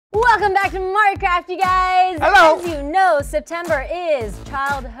Welcome back to Maricraft, you guys. Hello. As you know, September is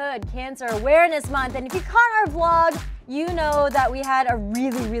Childhood Cancer Awareness Month, and if you caught our vlog, you know that we had a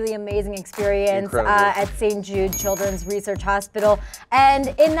really amazing experience at St. Jude Children's Research Hospital, and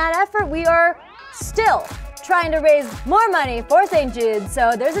in that effort, we are still trying to raise more money for St. Jude,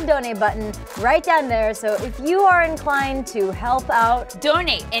 so there's a donate button right down there. So if you are inclined to help out,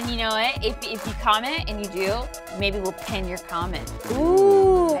 donate. And you know what? If you comment and you do, maybe we'll pin your comment.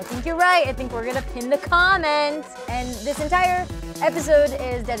 Ooh, I think you're right. I think we're gonna pin the comment. And this entire episode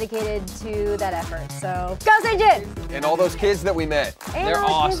is dedicated to that effort. So go St. Jude! And all those kids that we met. And they're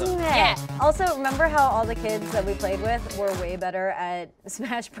awesome. Yeah. Also, remember how all the kids that we played with were way better at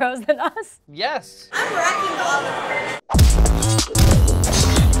Smash Bros than us? Yes. I'm racking all the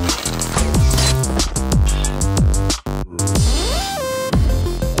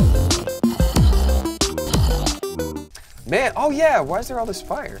Man, oh yeah, why is there all this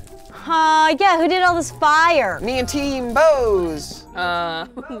fire? Yeah, who did all this fire? Me and Team BOZE'S.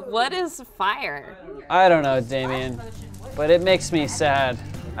 What is fire? I don't know, Damien, but it makes me sad.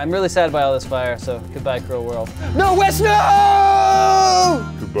 I'm really sad by all this fire, so goodbye, cruel world. No, Wes, no!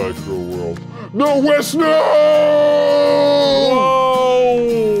 Goodbye, cruel world. No, Wes, no!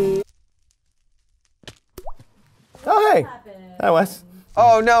 Whoa! Oh, hey. Hi, Wes.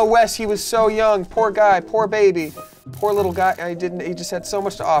 Oh no, Wes, he was so young. Poor guy, poor baby. Poor little guy, he just had so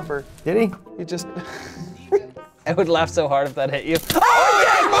much to offer. Did he? He just... I would laugh so hard if that hit you. Oh,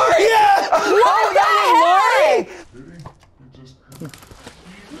 yeah, Mari! Yeah! What the heck?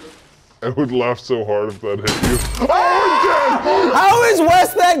 I would laugh so hard if that hit you. Oh, How is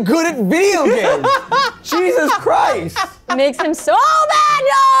Wes that good at video games? Jesus Christ. Makes him so mad,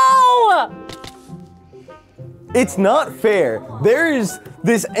 no! It's not fair. There is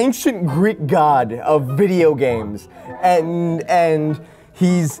this ancient Greek god of video games, and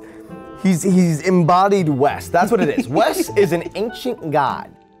he's embodied Wes. That's what it is. Wes is an ancient god.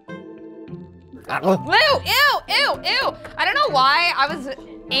 Ew, ew, ew, ew. I don't know why I was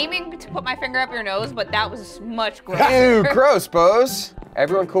aiming to put my finger up your nose, but that was much grosser. Ew, gross, Bose.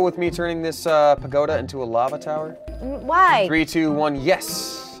 Everyone cool with me turning this pagoda into a lava tower? Why? 3, 2, 1,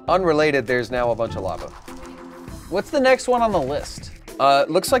 yes. Unrelated, there's now a bunch of lava. What's the next one on the list?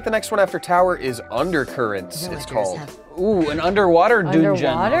 Looks like the next one after tower is Undercurrents, it's called. Ooh, an underwater dungeon.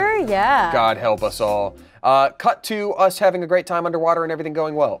 Underwater? Yeah. God help us all. Cut to us having a great time underwater and everything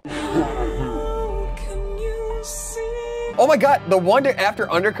going well. Oh my God, the one after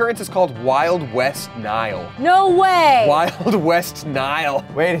Undercurrents is called Wild West Nile. No way! Wild West Nile.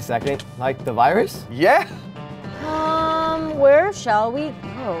 Wait a second, like the virus? Yeah. Where shall we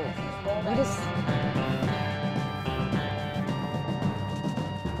go? What is...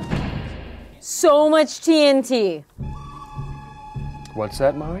 So much TNT. What's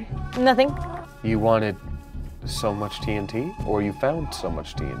that, Mari? Nothing. You wanted so much TNT, or you found so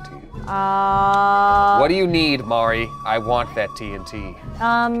much TNT? What do you need, Mari? I want that TNT.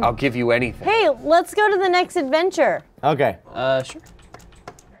 I'll give you anything. Hey, let's go to the next adventure. Okay. Sure.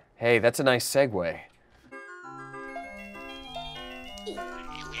 Hey, that's a nice segue.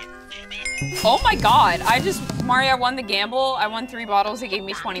 Oh my God, Mario won the gamble. I won 3 bottles, they gave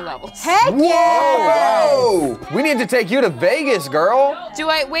me 20 levels. Heck yeah! Whoa! We need to take you to Vegas, girl. Do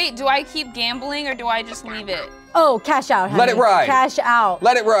I keep gambling or do I just leave it? Oh, cash out, honey. Let it ride. Cash out.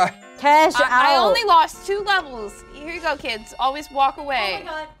 Let it ride. Cash out. I only lost 2 levels. Here you go, kids. Always walk away.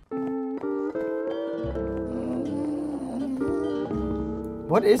 Oh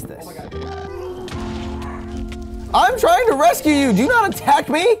What is this? I'm trying to rescue you. Do not attack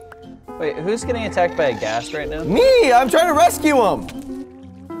me. Wait, who's getting attacked by a ghast right now? Me. I'm trying to rescue him.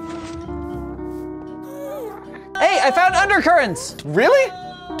 Hey, I found undercurrents. Really?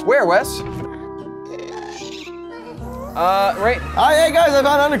 Where, Wes? Right. Hey guys, I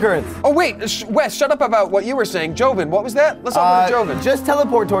found undercurrents. Oh wait, Wes, shut up about what you were saying. Joven, what was that? Let's talk about Joven. Just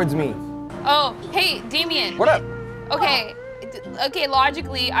teleport towards me. Oh, hey, Damien. What up? Okay. Okay,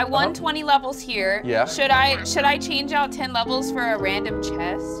 logically, I won 20 levels here. Yeah. Should I change out 10 levels for a random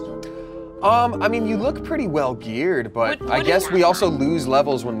chest? I mean, you look pretty well geared, but What I guess is- we also lose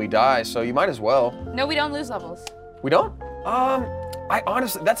levels when we die, so you might as well. No, we don't lose levels. We don't? I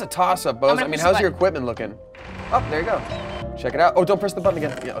honestly, that's a toss-up, Bose. I mean, press how's the your button. equipment looking? Oh, there you go. Check it out. Oh, don't press the button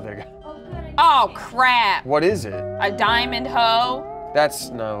again. Yeah, oh, there you go. Oh, crap. What is it? A diamond hoe? That's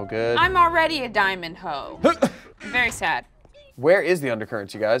no good. I'm already a diamond hoe. Very sad. Where is the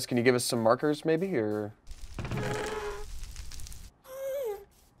undercurrents, you guys? Can you give us some markers, maybe, or?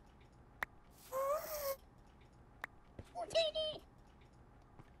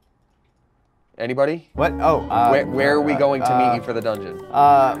 Anybody? What? Oh. Where are we going to meet you for the dungeon?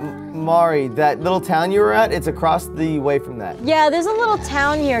 Mari, that little town you were at, it's across the way from that. Yeah, there's a little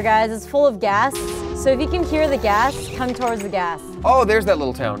town here, guys. It's full of gas. So if you can hear the gas, come towards the gas. Oh, there's that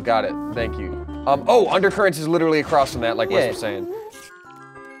little town. Got it. Thank you. Oh, Undercurrents is literally across from that, like Wes was saying.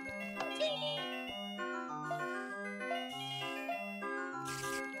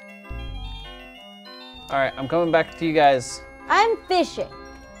 All right, I'm coming back to you guys. I'm fishing.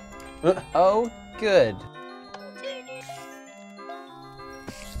 Oh, good.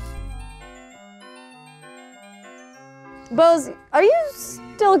 Boz, are you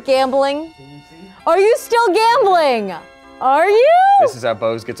still gambling? Are you still gambling? Are you? This is how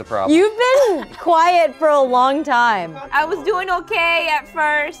Boz gets a problem. You've been quiet for a long time. I was doing okay at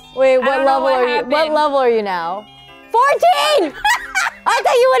first. Wait, what level are you? What level are you now? 14! I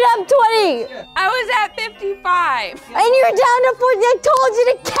thought you went up 20. I was at 55. And you're down to 40. I told you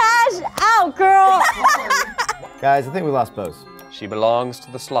to cash out, girl. Guys, I think we lost Boz. She belongs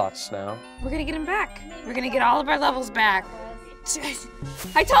to the slots now. We're gonna get him back. We're gonna get all of our levels back.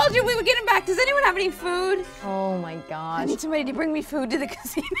 I told you we would get him back. Does anyone have any food? Oh my I gosh. need somebody to bring me food to the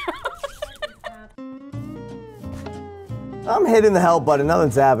casino. I'm hitting the help button,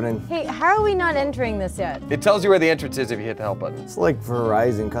 nothing's happening. Hey, how are we not entering this yet? It tells you where the entrance is if you hit the help button. It's like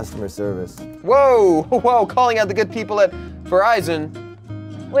Verizon customer service. Whoa, whoa, calling out the good people at Verizon.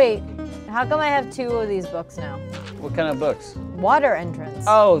 Wait, how come I have 2 of these books now? What kind of books? Water entrance.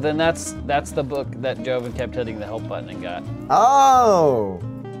 Oh, then that's the book that Joven kept hitting the help button and got. Oh!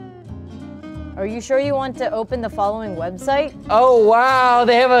 Are you sure you want to open the following website? Oh, wow,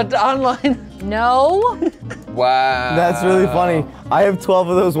 they have an online. No. Wow. That's really funny. I have 12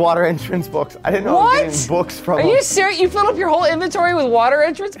 of those water entrance books. I didn't know I was getting books from Are them. you serious? You filled up your whole inventory with water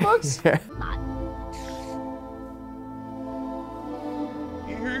entrance books? Yeah.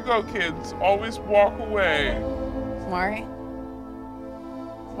 Here you go, kids. Always walk away. Mari,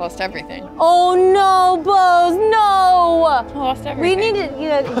 lost everything. Oh no, Boz, no! Lost everything. We need to, you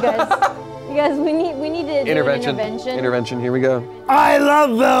guys, we need to do an intervention. Intervention, here we go. I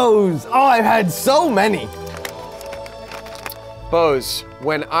love those! Oh, I've had so many. Boz,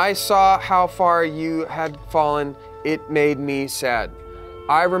 when I saw how far you had fallen, it made me sad.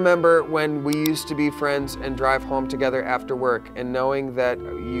 I remember when we used to be friends and drive home together after work, and knowing that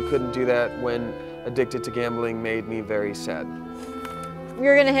you couldn't do that when addicted to gambling made me very sad.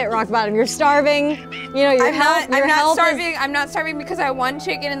 You're gonna hit rock bottom. You're starving. You know, I'm not starving because I won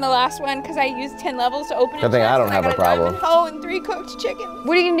chicken in the last one because I used 10 levels to open it. Good thing I don't have a problem. Diamond hoe and 3 cooked chicken.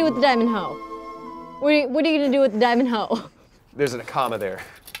 What are you gonna do with the diamond hoe? What are you gonna do with the diamond hoe? There's a comma there.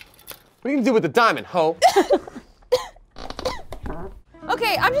 What are you gonna do with the diamond, ho?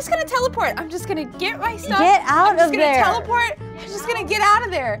 Okay, I'm just gonna teleport. I'm just gonna get my stuff. Get out of there. I'm just gonna teleport. I'm just gonna get out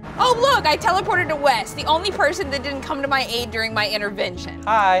of there. Oh look, I teleported to Wes, the only person that didn't come to my aid during my intervention.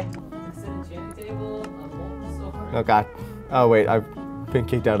 Hi. Oh God. Oh wait, I've been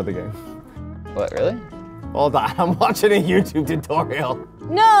kicked out of the game. What, really? Hold on, I'm watching a YouTube tutorial.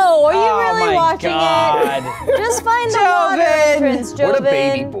 No, are you really my watching God. it? Just find the water entrance, Joven. What a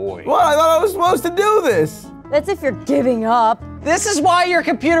baby boy. What? I thought I was supposed to do this. That's if you're giving up. This is why your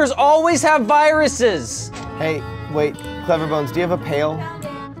computers always have viruses. Hey, wait, Clever Bones, do you have a pail?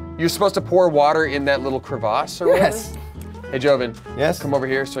 You're supposed to pour water in that little crevasse or Yes. whatever? Hey, Joven. Yes? Come over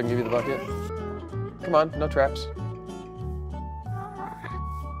here so I can give you the bucket. Come on, no traps.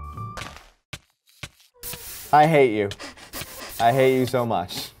 I hate you. I hate you so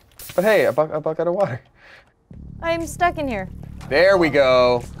much. But hey, a bucket of water. I'm stuck in here. There we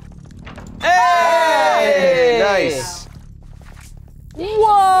go. Hey! Nice.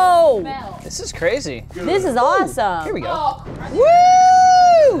 Whoa! This is crazy. This is awesome. Here we go.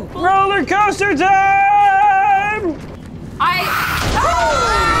 Woo! Roller coaster time!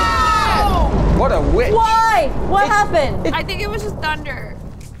 What a witch. Why? What happened? I think it was just thunder.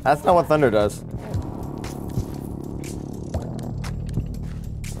 That's not what thunder does.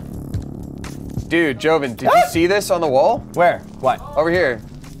 Dude, Joven, did you see this on the wall? Where? What? Over here.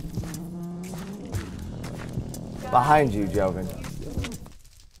 Behind you, Joven.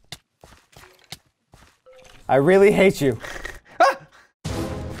 I really hate you.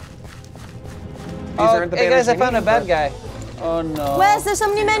 Oh, hey guys, I found a bad guy. Oh no. Wes, there's so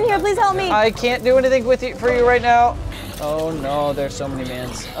many men here. Please help me. I can't do anything for you right now. Oh no, there's so many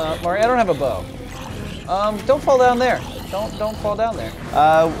mans. Mari, I don't have a bow. Don't fall down there. Don't fall down there.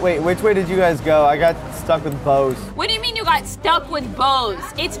 Wait, which way did you guys go? I got stuck with bows. What do you mean you got stuck with bows?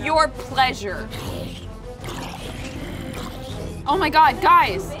 It's your pleasure. Oh my God,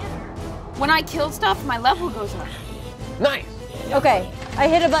 guys. When I kill stuff, my level goes up. Nice. Okay, I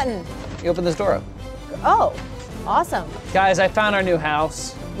hit a button. You open this door up. Oh, awesome. Guys, I found our new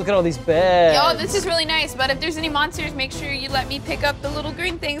house. Look at all these beds. Yo, this is really nice, but if there's any monsters, make sure you let me pick up the little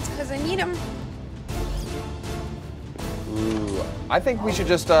green things, because I need them. Ooh, I think we should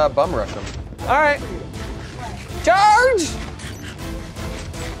just bum rush them. All right. Charge!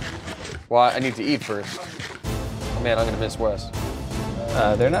 Well, I need to eat first. Oh, man, I'm gonna miss Wes.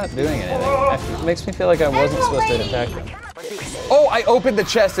 They're not doing anything. It makes me feel like I wasn't supposed to attack them. Oh, I opened the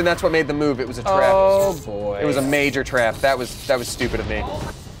chest and that's what made them move. It was a trap. Oh boy. It was a major trap. That was stupid of me.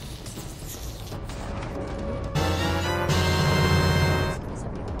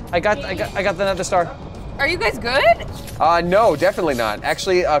 I got the Nether Star. Are you guys good? No, definitely not.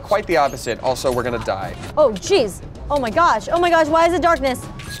 Actually, quite the opposite. Also, we're gonna die. Oh, jeez. Oh my gosh. Oh my gosh. Why is it darkness?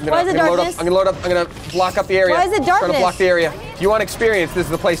 Why is it darkness? I'm gonna load up. I'm gonna block up the area. Why is it I'm trying to darkness? block the area. If you want experience, this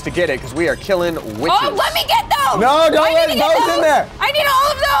is the place to get it because we are killing witches. Oh, let me get those! No, don't I let need to get those in those. there. I need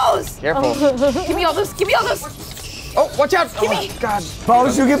all of those! Careful. Give me all those, give me all those. Oh, watch out! me. Oh, God.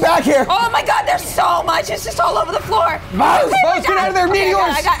 Bose, you get back here. Oh my God, there's so much. It's just all over the floor. Bose, get out of there, Okay,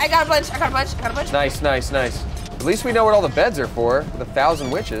 meteors! I got a bunch, I got a bunch, I got a bunch. Nice, nice, nice. At least we know what all the beds are for. With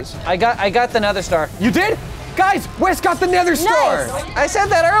 1,000 witches. I got the Nether Star. You did? Guys, Wes got the Nether Star. I said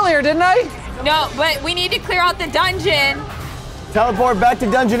that earlier, didn't I? No, but we need to clear out the dungeon. Teleport back to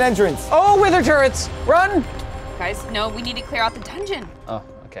dungeon entrance. Oh, wither turrets, run! Guys, no, we need to clear out the dungeon. Oh,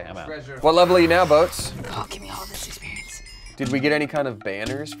 okay, I'm out. What level are you now, Boats? Oh, give me all this experience. Did we get any kind of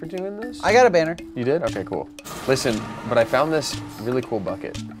banners for doing this? I got a banner. You did? Okay, cool. Listen, but I found this really cool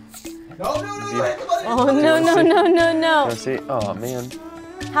bucket. Oh, no. Let's see. Oh, man.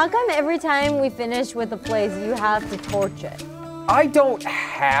 How come every time we finish with a place, you have to torch it? I don't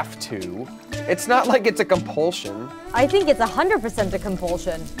have to. It's not like it's a compulsion. I think it's 100% a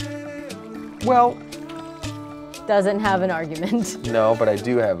compulsion. Well, Doesn't have an argument. no, but I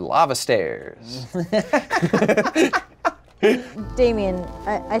do have lava stairs. Damien,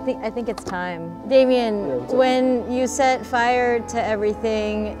 I think it's time. Damien, when you set fire to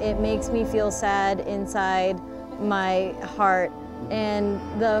everything, it makes me feel sad inside my heart. And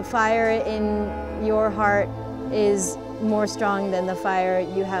the fire in your heart is more strong than the fire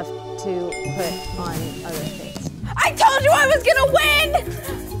you have to put on other things. I told you I was gonna win!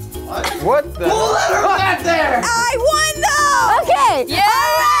 What the? Pull her back there! I won though! Okay! Yeah!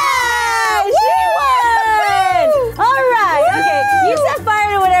 Alright! She won! Alright, okay. You set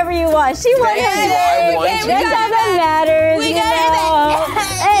fire to whatever you want. She won. Thank you, I won too. That's all that matters. We you got know.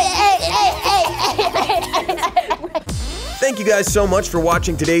 Thank you guys so much for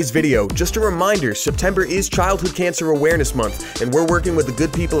watching today's video. Just a reminder, September is Childhood Cancer Awareness Month, and we're working with the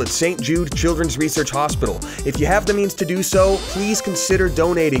good people at St. Jude Children's Research Hospital. If you have the means to do so, please consider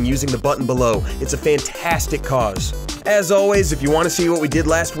donating using the button below. It's a fantastic cause. As always, if you want to see what we did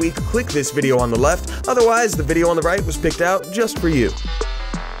last week, click this video on the left. Otherwise, the video on the right was picked out just for you.